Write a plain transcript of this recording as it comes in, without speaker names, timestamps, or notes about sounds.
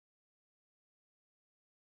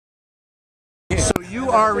you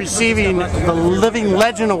are receiving the Living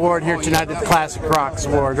Legend Award here tonight at the Classic Rocks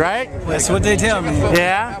Award, right? That's what they tell me.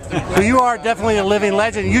 Yeah? So you are definitely a living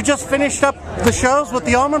legend. You just finished up the shows with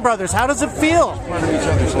the Allman Brothers. How does it feel?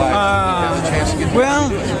 Well,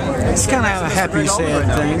 it's kind of a happy,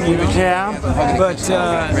 sad thing. You know? Yeah. But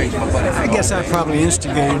I guess I probably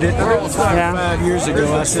instigated it. 5 years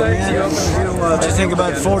ago, I said, man, what you think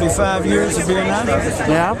about 45 years of being out here?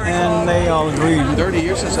 Yeah. And they all agreed.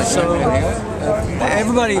 So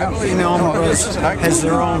everybody in the Allman Brothers has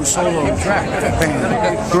their own solo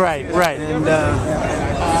band. Right, right. And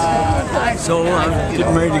so I'm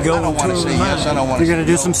getting ready to go on tour with mine. You're going to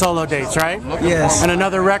do some solo dates, right? Yes. And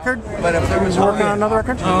another record? Working on another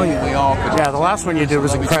record? Oh, yeah. Yeah, the last one you did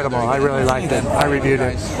was incredible. I really liked it. I reviewed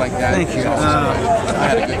it. Thank you.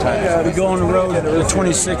 We go on the road the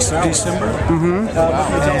 26th of December. Mm-hmm.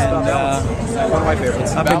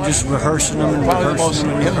 And I've been just rehearsing them and rehearsing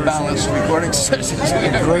them and rehearsing. Recording sessions.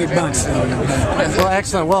 Great bunch. Well,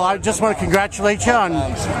 excellent. Well, I just want to congratulate you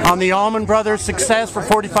on the Allman Brothers' success for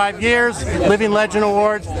 45 years, Living Legend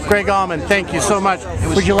Awards. Gregg Allman, thank you so much.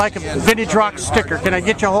 Would you like a Vintage Rock sticker? Can I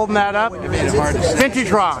get you holding that up?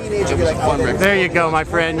 Vintage Rock. There you go, my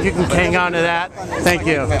friend. You can hang on to that. Thank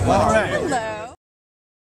you. All right.